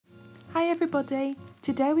Hi everybody!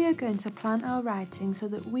 Today we are going to plan our writing so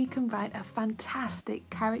that we can write a fantastic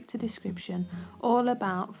character description all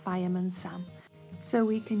about Fireman Sam. So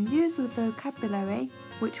we can use the vocabulary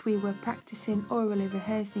which we were practicing orally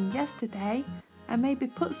rehearsing yesterday and maybe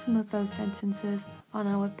put some of those sentences on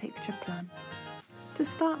our picture plan. To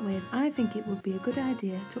start with, I think it would be a good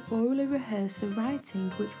idea to orally rehearse the writing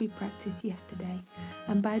which we practiced yesterday,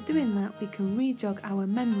 and by doing that we can re-jog our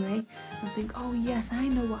memory and think, oh yes, I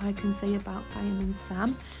know what I can say about Fireman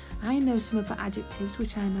Sam. I know some of the adjectives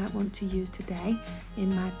which I might want to use today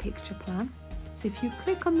in my picture plan. So if you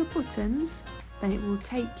click on the buttons, then it will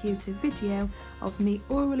take you to a video of me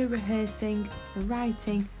orally rehearsing the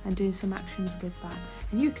writing and doing some actions with that,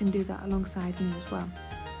 and you can do that alongside me as well.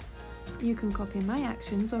 You can copy my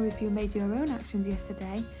actions, or if you made your own actions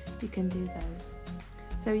yesterday, you can do those.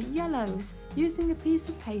 So yellows, using a piece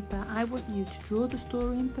of paper, I want you to draw the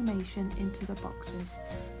story information into the boxes.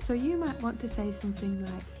 So you might want to say something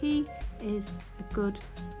like, he is a good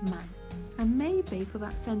man. And maybe for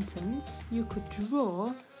that sentence, you could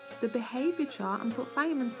draw the behaviour chart and put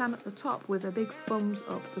Fireman Sam at the top with a big thumbs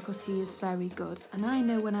up because he is very good. And I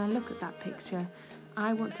know when I look at that picture,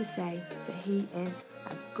 I want to say that he is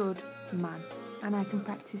a good man, and I can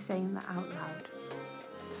practice saying that out loud.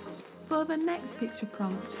 For the next picture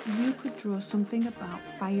prompt, you could draw something about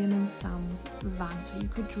Fireman Sam's van. So you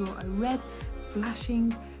could draw a red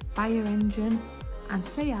flashing fire engine and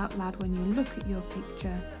say out loud when you look at your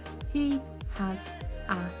picture, he has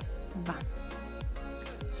a van.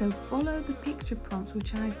 So follow the picture prompts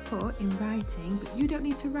which I've put in writing, but you don't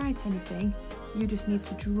need to write anything, you just need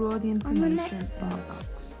to draw the information in the box.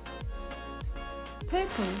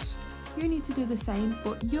 Purples, you need to do the same,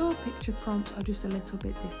 but your picture prompts are just a little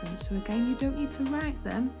bit different. So again, you don't need to write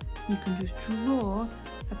them, you can just draw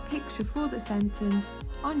a picture for the sentence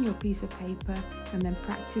on your piece of paper and then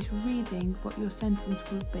practice reading what your sentence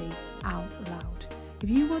will be out loud. If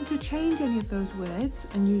you want to change any of those words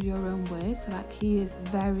and use your own words, like he is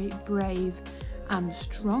very brave and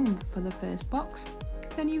strong for the first box,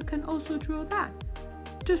 then you can also draw that.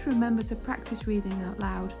 Just remember to practice reading out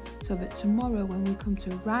loud so that tomorrow when we come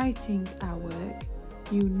to writing our work,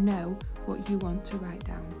 you know what you want to write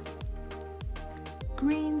down.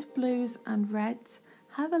 Greens, blues and reds.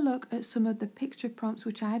 Have a look at some of the picture prompts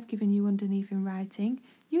which I've given you underneath in writing.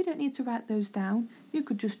 You don't need to write those down. You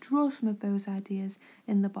could just draw some of those ideas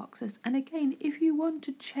in the boxes. And again, if you want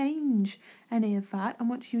to change any of that and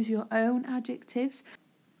want to use your own adjectives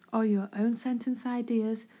or your own sentence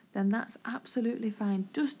ideas, then that's absolutely fine.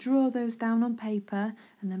 Just draw those down on paper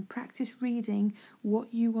and then practice reading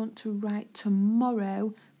what you want to write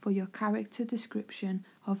tomorrow for your character description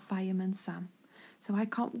of Fireman Sam. So I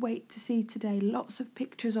can't wait to see today lots of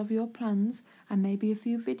pictures of your plans and maybe a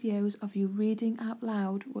few videos of you reading out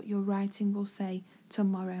loud what your writing will say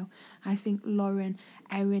tomorrow. I think Lauren,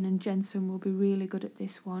 Erin and Jensen will be really good at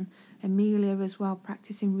this one. Amelia as well,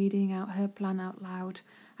 practicing reading out her plan out loud.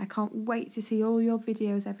 I can't wait to see all your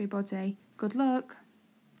videos, everybody. Good luck!